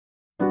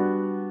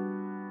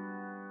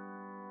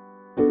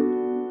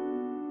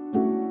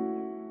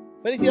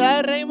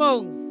Felicidades,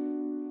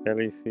 Raymond.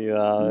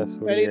 Felicidades,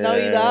 Feliz Uriel.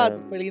 Navidad.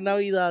 Feliz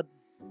Navidad.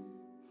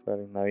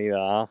 Feliz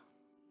Navidad.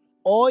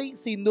 Hoy,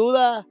 sin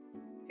duda,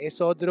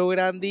 es otro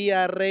gran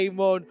día,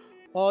 Raymond.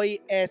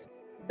 Hoy es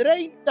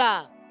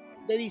 30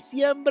 de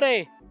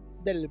diciembre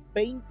del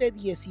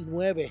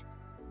 2019.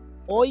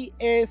 Hoy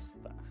es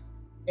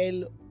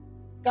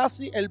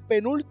casi el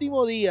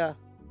penúltimo día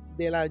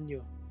del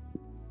año.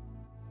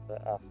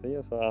 Así,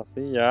 eso es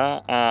así,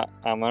 ya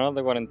a menos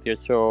de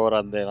 48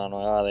 horas de la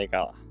nueva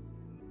década.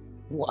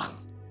 ¡Wow!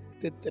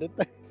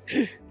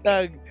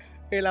 Tan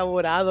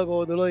elaborado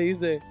como tú lo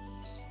dices.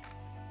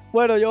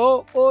 Bueno,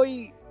 yo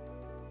hoy,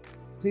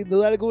 sin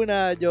duda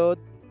alguna, no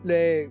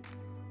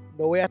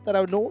voy a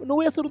estar, no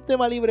voy a hacer un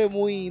tema libre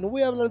no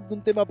voy a hablar de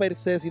un tema per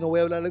se, sino voy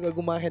a hablar de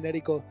algo más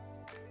genérico.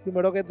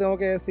 Primero que tengo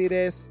que decir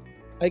es,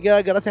 hay que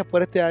dar gracias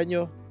por este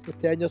año.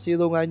 Este año ha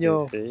sido un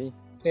año Sí.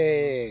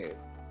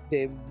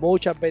 De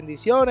muchas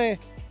bendiciones,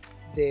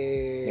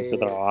 de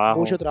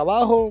Mucho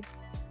trabajo,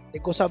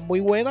 de cosas muy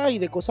buenas y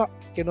de cosas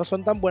que no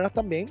son tan buenas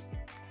también.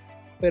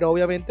 Pero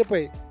obviamente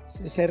pues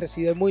se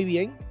reciben muy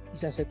bien y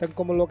se aceptan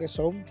como lo que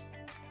son.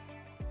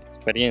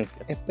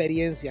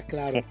 Experiencias,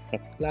 claro.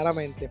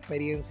 Claramente,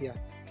 experiencias.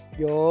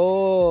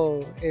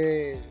 Yo,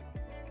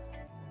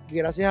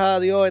 gracias a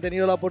Dios, he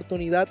tenido la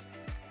oportunidad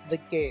de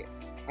que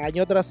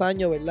año tras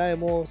año, ¿verdad?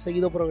 Hemos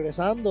seguido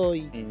progresando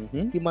y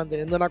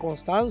manteniendo la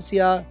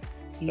constancia.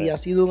 Y Sí. ha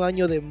sido un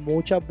año de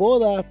muchas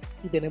bodas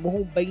y tenemos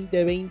un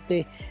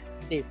 2020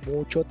 de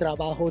mucho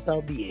trabajo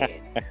también.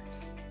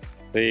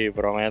 Sí,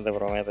 promete.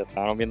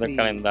 Estábamos viendo Sí, el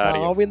calendario.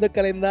 Estábamos viendo el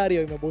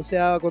calendario y me puse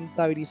a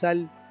contabilizar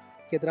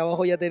qué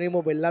trabajo ya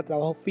tenemos, ¿verdad?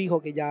 Trabajo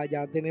fijo que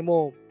ya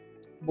tenemos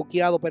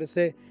buqueado per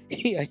se.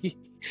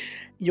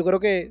 Y yo creo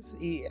que,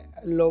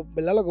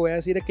 ¿verdad? Lo que voy a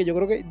decir es que yo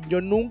creo que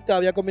yo nunca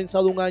había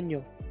comenzado un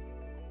año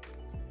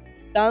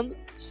tan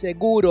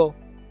seguro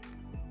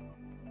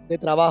de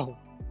trabajo.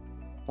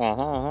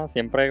 Ajá.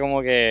 Siempre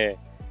como que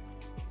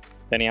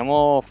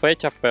teníamos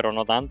fechas, pero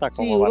no tantas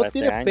como Sí, para uno este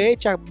tiene año.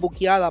 fechas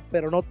buqueadas,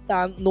 pero no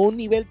un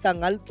nivel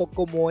tan alto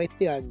como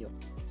este año.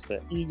 Sí.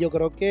 Y yo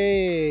creo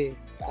que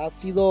ha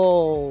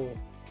sido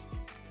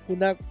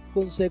una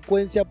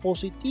consecuencia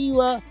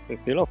positiva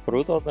Sí, los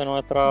frutos de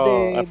nuestro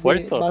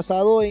esfuerzo.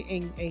 basado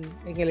en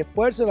el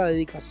esfuerzo, la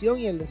dedicación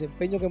y el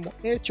desempeño que hemos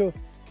hecho.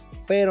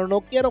 Pero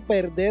no quiero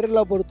perder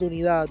la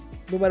oportunidad,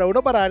 número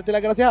uno, para darte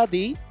las gracias a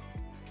ti.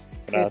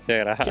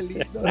 Gracias. Qué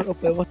lindo, nos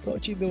podemos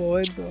todos chin de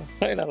momento.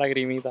 La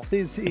lagrimita.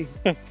 Sí.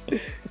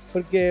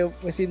 Porque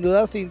pues, sin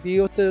duda sin ti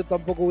usted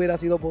tampoco hubiera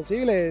sido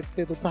posible.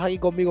 Tú estás aquí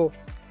conmigo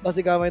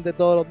básicamente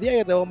todos los días.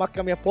 Yo tengo más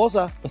que a mi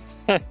esposa.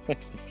 Lo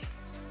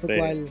Sí.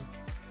 cual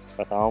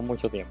Pasamos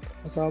mucho tiempo.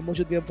 pasamos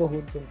mucho tiempo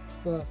juntos.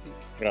 Eso es así.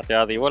 Gracias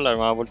a ti por la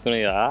nueva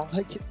oportunidad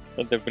Ay,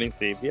 desde el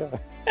principio.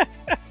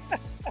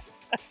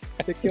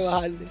 tienes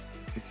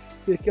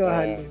que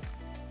bajarle.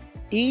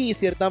 Y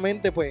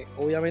ciertamente, pues,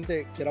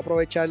 obviamente quiero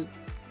aprovechar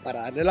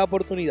para darle la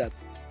oportunidad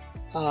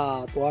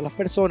a todas las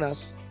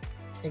personas,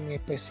 en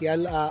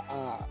especial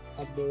a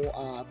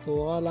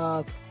todas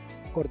las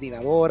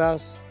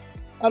coordinadoras,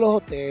 a los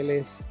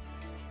hoteles,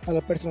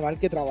 al personal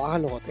que trabaja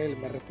en los hoteles,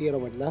 me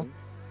refiero, ¿verdad?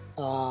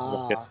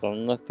 Los que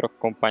son nuestros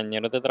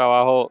compañeros de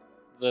trabajo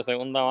de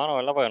segunda mano,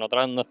 ¿verdad? Porque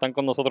no están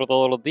con nosotros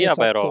todos los días,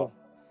 Exacto. pero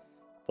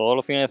todos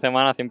los fines de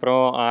semana siempre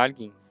vemos a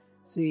alguien.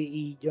 Sí,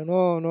 y yo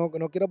no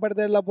quiero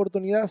perder la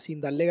oportunidad sin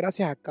darle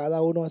gracias a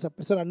cada una de esas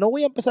personas. No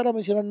voy a empezar a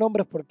mencionar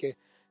nombres porque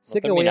sé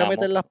que voy a terminamos.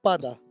 meter las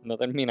patas. No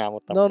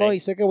terminamos también. No, y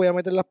sé que voy a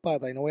meter las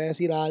patas y no voy a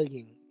decir a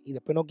alguien. Y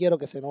después no quiero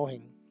que se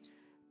enojen.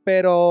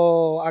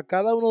 Pero a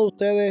cada uno de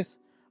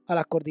ustedes, a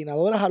las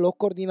coordinadoras, a los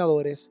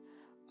coordinadores,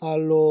 a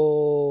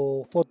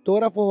los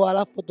fotógrafos, a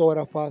las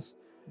fotógrafas,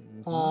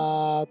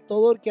 a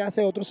todo el que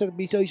hace otro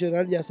servicio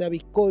adicional, ya sea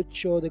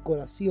bizcocho,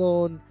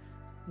 decoración,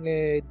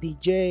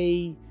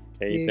 DJ,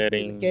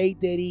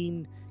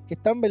 catering, que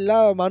están,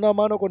 ¿verdad?, mano a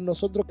mano con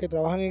nosotros, que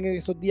trabajan en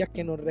esos días,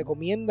 que nos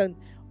recomiendan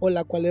o en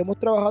la cual hemos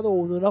trabajado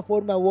de una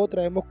forma u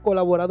otra, hemos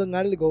colaborado en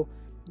algo.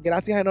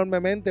 Gracias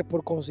enormemente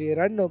por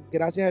considerarnos,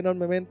 gracias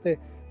enormemente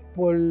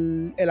por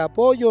el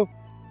apoyo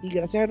y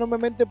gracias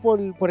enormemente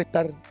por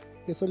estar,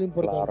 que eso es lo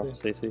importante.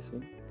 Claro, sí.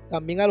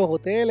 También a los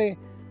hoteles,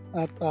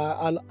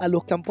 a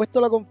los que han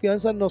puesto la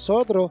confianza en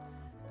nosotros,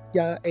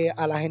 ya,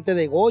 a la gente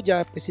de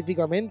Goya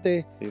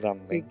específicamente, Sí,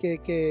 también.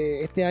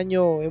 que este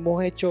año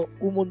hemos hecho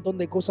un montón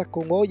de cosas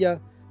con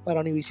Goya para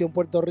Univisión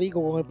Puerto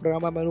Rico con el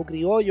programa Menú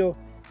Criollo,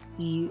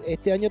 y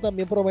este año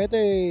también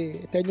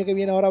este año que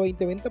viene ahora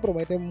 2020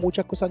 promete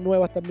muchas cosas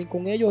nuevas también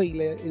con ellos, y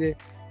les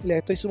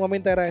estoy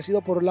sumamente agradecido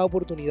por la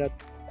oportunidad.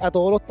 A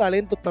todos los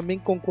talentos también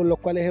con los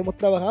cuales hemos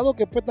trabajado,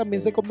 que pues también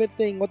se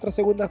convierten en otra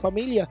segunda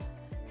familia,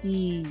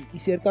 y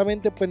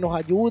ciertamente pues nos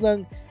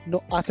ayudan,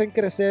 nos hacen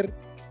crecer,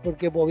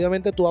 porque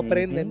obviamente tú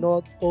aprendes,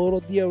 no todos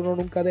los días, uno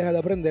nunca deja de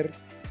aprender.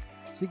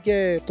 Así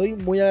que estoy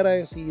muy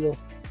agradecido.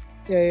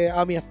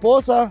 A mi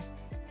esposa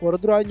por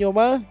otro año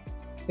más.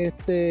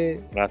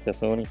 Gracias,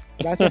 Sony.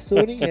 Gracias,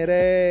 Suni.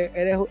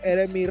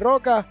 Eres mi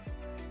roca.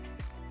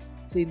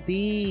 Sin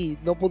ti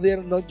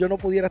yo no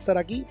pudiera estar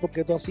aquí,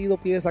 porque tú has sido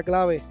pieza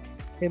clave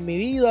en mi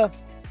vida.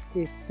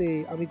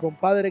 A mi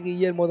compadre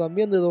Guillermo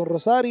también, de Don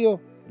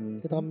Rosario,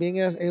 que también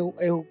es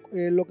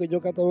lo que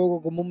yo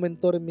catalogo como un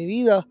mentor en mi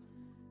vida.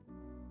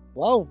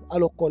 Wow, a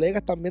los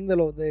colegas también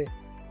de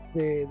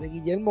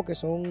Guillermo, que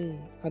son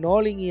a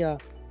Nolin y a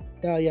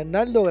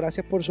Arnaldo,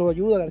 gracias por su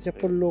ayuda, gracias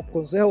por los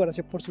consejos,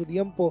 gracias por su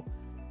tiempo,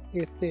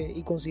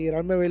 y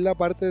considerarme ver la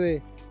parte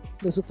de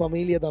su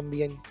familia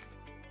también.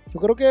 Yo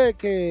creo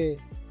que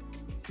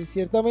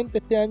ciertamente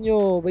este año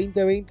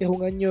 2020 es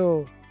un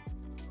año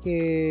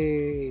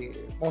que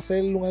va a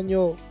ser un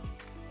año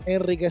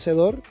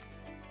enriquecedor.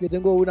 Yo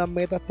tengo unas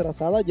metas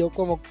trazadas. Yo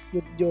creo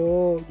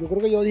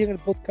que yo dije en el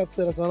podcast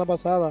de la semana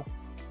pasada,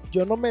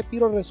 yo no me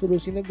tiro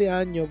resoluciones de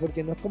año,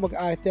 porque no es como que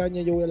este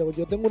año yo voy a lograr.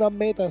 Yo tengo unas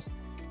metas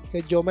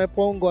que yo me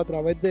pongo a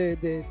través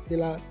de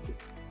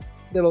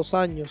los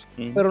años,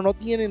 pero no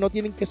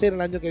tienen que ser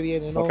el año que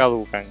viene. No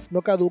caducan.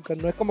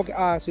 No es como que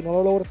si no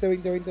lo logro este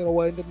 2020 no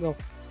voy a entender. No.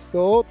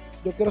 Yo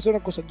quiero hacer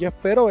una cosa. Yo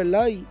espero,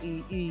 ¿verdad?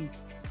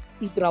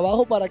 Y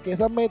trabajo para que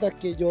esas metas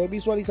que yo he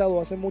visualizado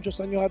hace muchos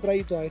años atrás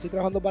y todavía estoy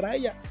trabajando para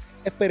ellas,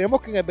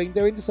 esperemos que en el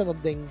 2020 se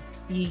nos den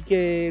y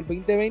que el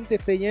 2020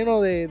 esté lleno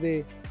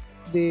de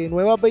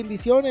nuevas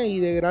bendiciones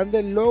y de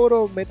grandes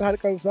logros, metas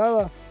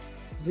alcanzadas.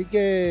 Así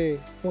que,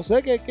 no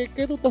sé,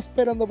 ¿qué tú estás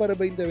esperando para el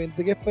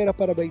 2020? ¿Qué esperas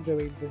para el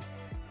 2020?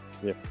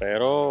 Yo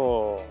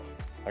espero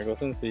algo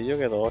sencillo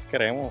que todos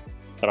queremos,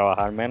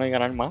 trabajar menos y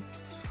ganar más.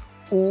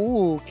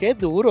 ¡Qué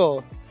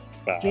duro!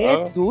 Claro.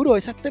 ¡Qué duro!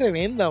 Esa es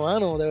tremenda,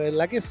 mano, de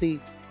verdad que sí.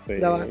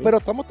 Pero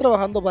estamos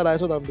trabajando para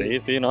eso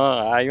también. Sí,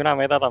 no, hay una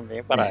meta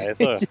también para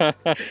eso.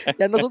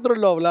 ya nosotros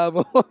lo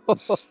hablamos.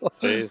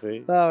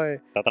 sí.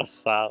 ¿Sabes?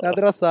 Está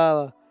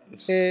atrasada.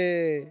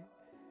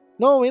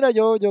 No, mira,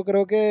 yo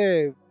creo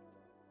que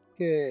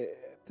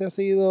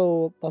este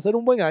va a ser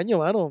un buen año,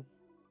 mano.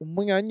 Un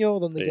buen año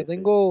donde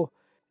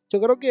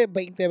yo creo que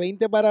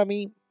 2020 para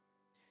mí,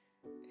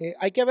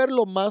 hay que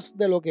verlo más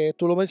de lo que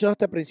tú lo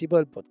mencionaste al principio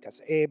del podcast.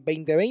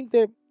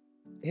 2020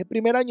 es el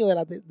primer año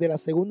de la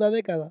segunda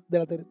década, de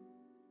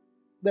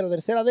la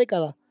tercera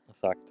década.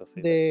 Exacto, sí.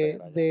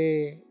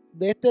 De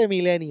este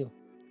milenio.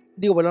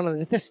 Digo, perdón,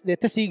 de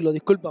este siglo,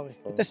 discúlpame.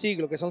 Este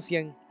siglo, que son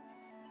 100.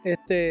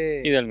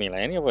 Y del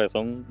milenio, pues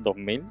son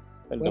 2000.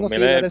 Bueno, sí,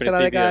 la tercera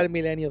década del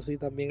milenio, sí,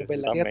 también. Es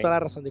verdad, tienes toda la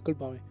razón,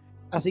 discúlpame.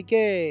 Así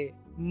que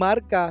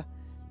marca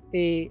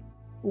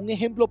un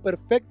ejemplo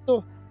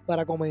perfecto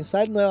para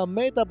comenzar nuevas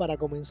metas, para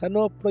comenzar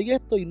nuevos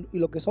proyectos y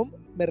lo que son,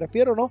 me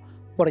refiero, ¿no?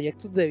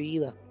 Proyectos de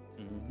vida.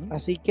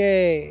 Así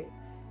que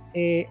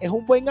es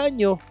un buen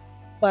año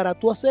para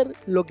tú hacer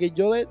lo que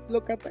yo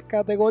lo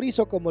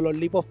categorizo como los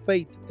leap of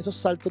faith, esos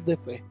saltos de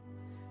fe.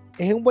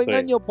 Es un buen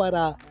año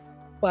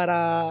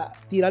para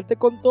tirarte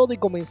con todo y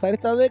comenzar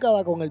esta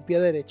década con el pie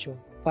derecho.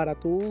 Para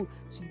tú,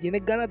 si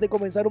tienes ganas de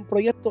comenzar un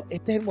proyecto,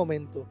 este es el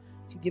momento.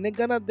 Si tienes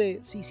ganas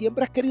si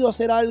siempre has querido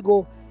hacer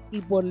algo y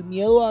por el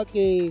miedo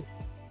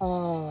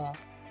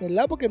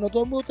 ¿verdad? Porque no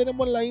todo el mundo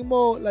tenemos la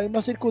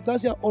misma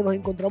circunstancia o nos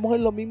encontramos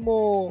en los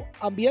mismos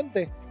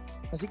ambientes.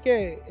 Así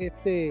que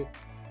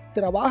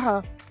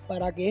trabaja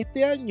para que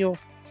este año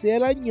sea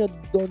el año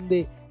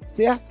donde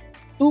seas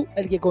tú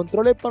el que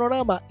controle el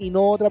panorama y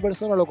no otra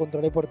persona lo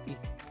controle por ti.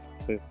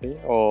 Sí.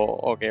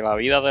 O que la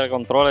vida te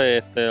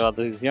controle las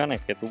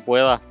decisiones, que tú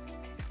puedas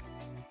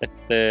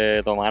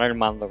tomar el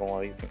mando, como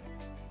dicen.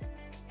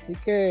 Así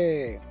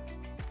que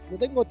yo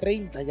tengo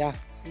 30 ya,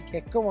 así que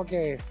es como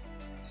que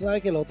tú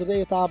sabes que el otro día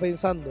yo estaba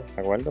pensando.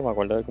 Me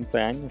acuerdo del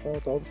cumpleaños.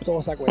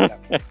 Todos se acuerdan.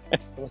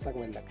 Todos se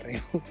acuerdan,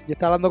 creo. Yo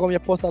estaba hablando con mi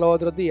esposa los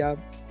otros días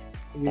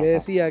y le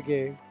decía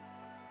que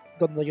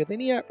cuando yo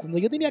tenía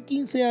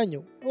 15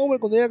 años, cuando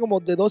yo tenía como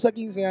de 12 a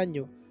 15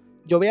 años,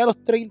 yo veía a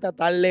los 30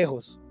 tan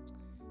lejos.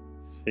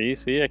 Sí,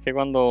 es que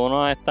cuando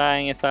uno está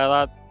en esa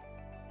edad,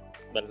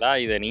 ¿verdad?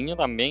 Y de niño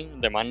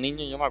también, de más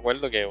niño, yo me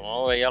acuerdo que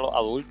uno veía a los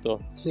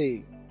adultos.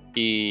 Sí.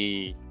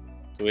 Y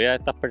tú veías a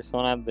estas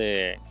personas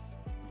de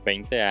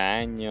 20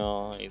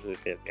 años y tú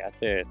decías,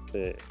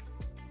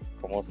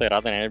 ¿cómo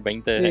será tener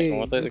 20?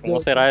 Sí, ¿Cómo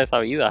será esa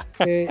vida?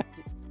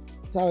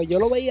 ¿Sabes? Yo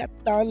lo veía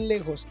tan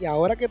lejos y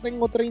ahora que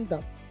tengo 30,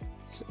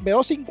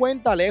 veo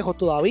 50 lejos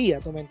todavía,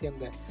 ¿tú me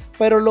entiendes?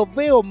 Pero los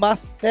veo más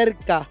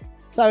cerca.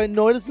 ¿Sabes?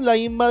 No es la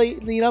misma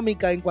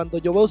dinámica en cuanto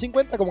yo veo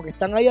 50 como que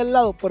están ahí al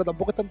lado, pero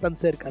tampoco están tan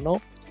cerca, ¿no?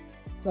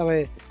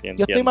 ¿Sabes? Sí,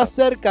 yo estoy más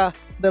cerca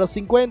de los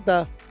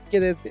 50 que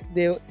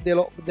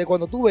de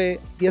cuando tuve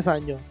 10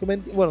 años.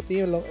 Bueno,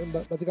 estoy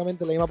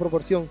básicamente en la misma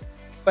proporción,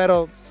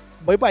 pero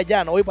voy para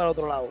allá, no voy para el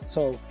otro lado. Sí,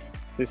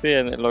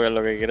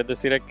 lo que quieres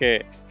decir es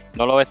que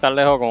no lo ves tan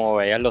lejos como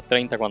veías los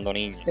 30 cuando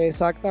niño.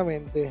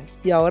 Exactamente.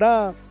 Y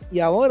ahora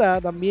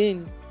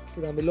también,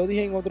 que también lo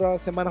dije en otras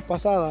semanas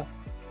pasadas,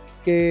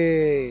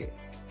 que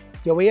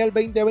yo veía el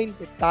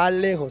 2020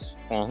 tan lejos.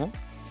 Ajá.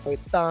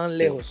 Tan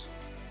lejos.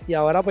 Y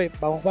ahora pues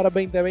vamos para el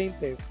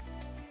 2020.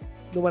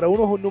 Número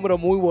 1 es un número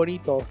muy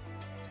bonito.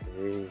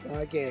 Sí.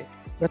 ¿Sabes qué?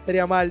 No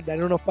estaría mal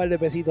darle unos par de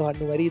pesitos al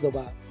numerito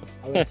para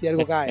ver si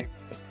algo cae.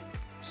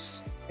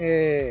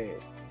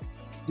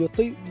 Yo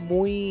estoy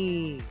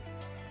muy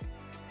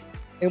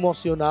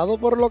emocionado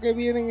por lo que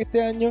viene en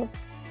este año.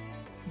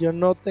 Yo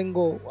no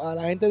tengo,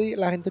 la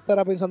gente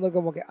estará pensando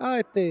como que,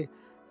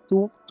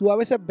 tú a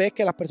veces ves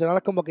que las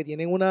personas como que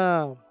tienen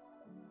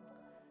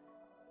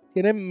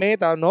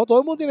metas, ¿no? Todo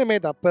el mundo tiene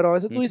metas, pero a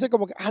veces tú dices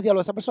como que,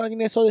 diablo, esa persona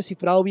tiene eso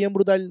descifrado bien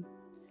brutal.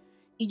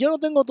 Y yo no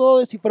tengo todo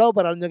descifrado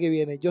para el año que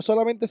viene. Yo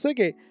solamente sé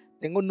que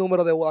tengo un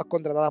número de bodas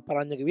contratadas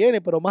para el año que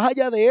viene, pero más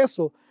allá de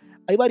eso,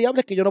 hay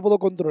variables que yo no puedo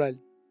controlar,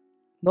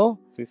 ¿no?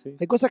 Sí, sí.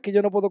 Hay cosas que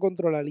yo no puedo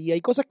controlar y hay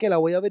cosas que las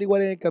voy a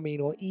averiguar en el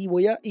camino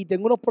y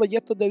tengo unos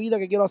proyectos de vida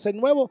que quiero hacer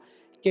nuevos,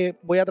 que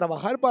voy a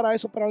trabajar para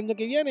eso para el año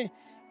que viene,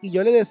 y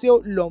yo le deseo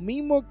lo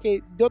mismo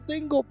que yo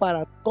tengo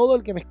para todo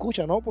el que me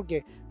escucha, ¿no?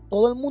 Porque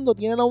todo el mundo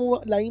tiene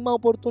la misma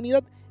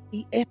oportunidad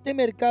y este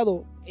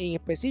mercado en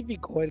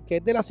específico, el que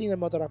es de la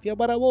cinematografía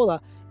para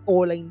bodas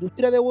o la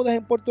industria de bodas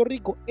en Puerto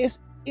Rico, es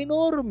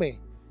enorme.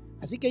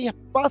 Así que hay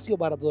espacio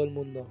para todo el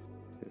mundo.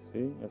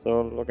 Sí,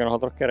 eso es lo que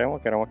nosotros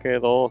queremos. Queremos que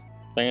todos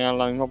tengan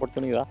la misma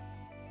oportunidad.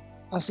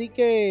 Así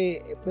que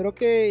espero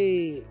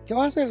que... ¿Qué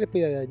vas a hacer el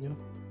despedida de año?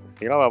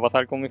 Sí, lo voy a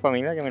pasar con mi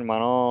familia, que mi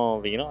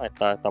hermano vino,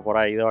 está por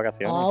ahí de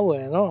vacaciones.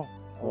 Bueno.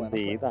 Un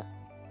día.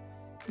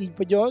 Y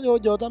pues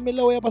yo también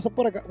lo voy a pasar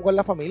por acá con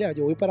la familia.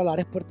 Yo voy para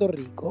Lares, Puerto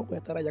Rico. Voy a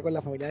estar allá con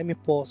la familia de mi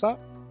esposa.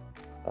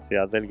 La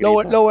ciudad del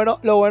grito.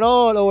 Lo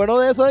bueno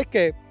de eso es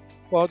que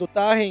cuando tú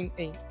estás en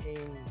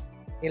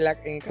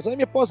el caso de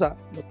mi esposa,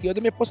 los tíos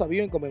de mi esposa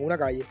viven como en una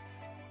calle.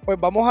 Pues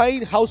vamos a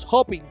ir house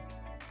hopping.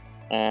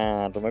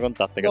 Tú me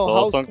contaste que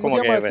todos son como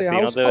que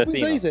vecinos de vecinos.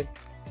 ¿Se dice?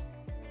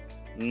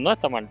 No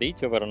está mal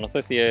dicho, pero no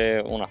sé si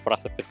es una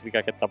frase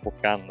específica que estás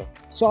buscando.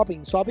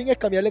 Swapping es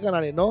cambiarle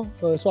canales, ¿no?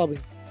 Lo de swapping.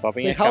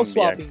 Swapping es house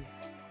cambiar. swapping.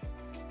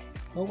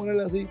 Vamos a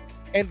ponerle así.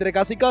 Entre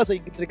casa y casa, y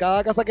entre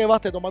cada casa que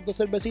vas te tomas 2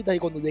 cervecitas y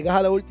cuando llegas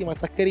a la última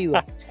estás querido.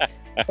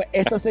 Pues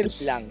ese es el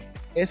plan.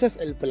 Ese es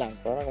el plan.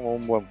 Suena como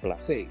un buen plan.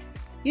 Sí.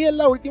 Y en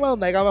la última,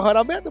 donde haya mejor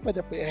ambiente, pues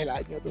te pides el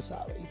año, tú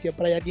sabes. Y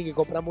siempre hay alguien que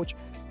compra mucho.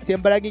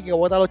 Siempre hay alguien que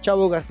bota a los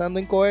chavos gastando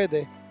en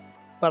cohetes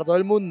para todo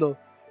el mundo.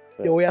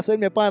 Sí. Yo voy a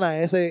hacerme pana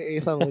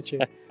esa noche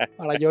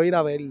para yo ir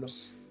a verlo.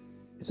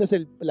 Ese es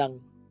el plan.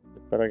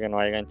 Espero que no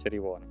haya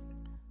cheribones.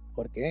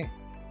 ¿Por qué?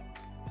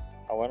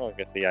 Bueno,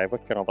 que si hay,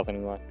 pues que no pase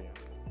ningún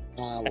accidente.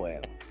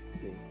 Bueno,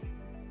 sí.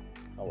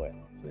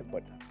 Bueno, eso no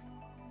importa.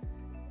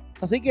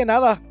 Así que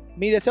nada,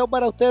 mi deseo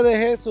para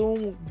ustedes es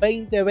un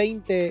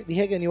 2020.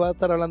 Dije que no iba a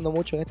estar hablando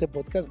mucho en este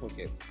podcast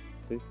porque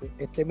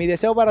sí. Mi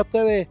deseo para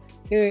ustedes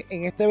que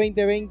en este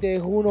 2020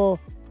 es uno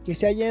que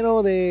sea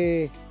lleno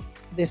de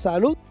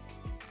salud,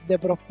 de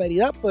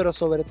prosperidad, pero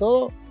sobre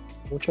todo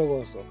mucho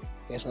gozo,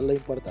 que eso es lo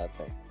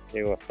importante.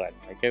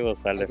 Hay que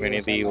gozar,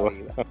 definitivo.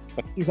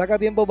 Y saca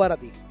tiempo para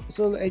ti.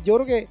 Eso, yo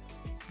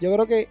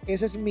creo que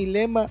ese es mi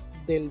lema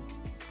del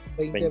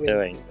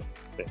 2020.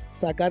 Sí.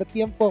 Sacar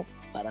tiempo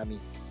para mí.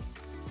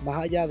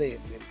 Más allá de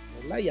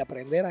 ¿verdad? Y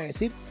aprender a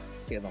decir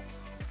que no.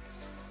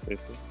 Sí.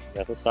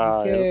 Ya eso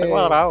está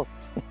cuadrado.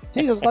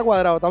 Sí, eso está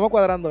cuadrado. Estamos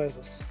cuadrando eso.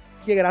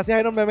 Así que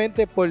gracias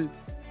enormemente por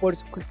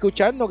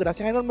escucharnos.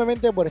 Gracias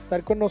enormemente por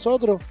estar con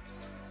nosotros.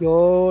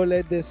 Yo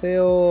les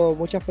deseo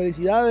muchas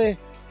felicidades.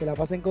 Que la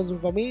pasen con su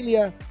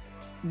familia.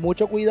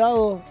 Mucho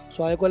cuidado.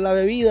 Suave con la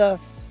bebida.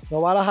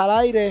 No balas al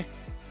aire.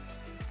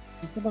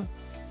 ¿Qué más?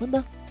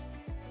 ¿Anda?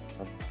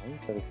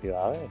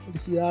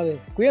 Felicidades.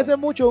 Cuídense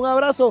mucho. Un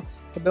abrazo.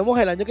 Nos vemos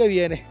el año que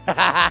viene.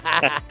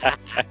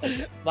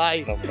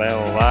 Bye. Nos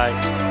vemos.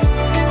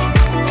 Bye.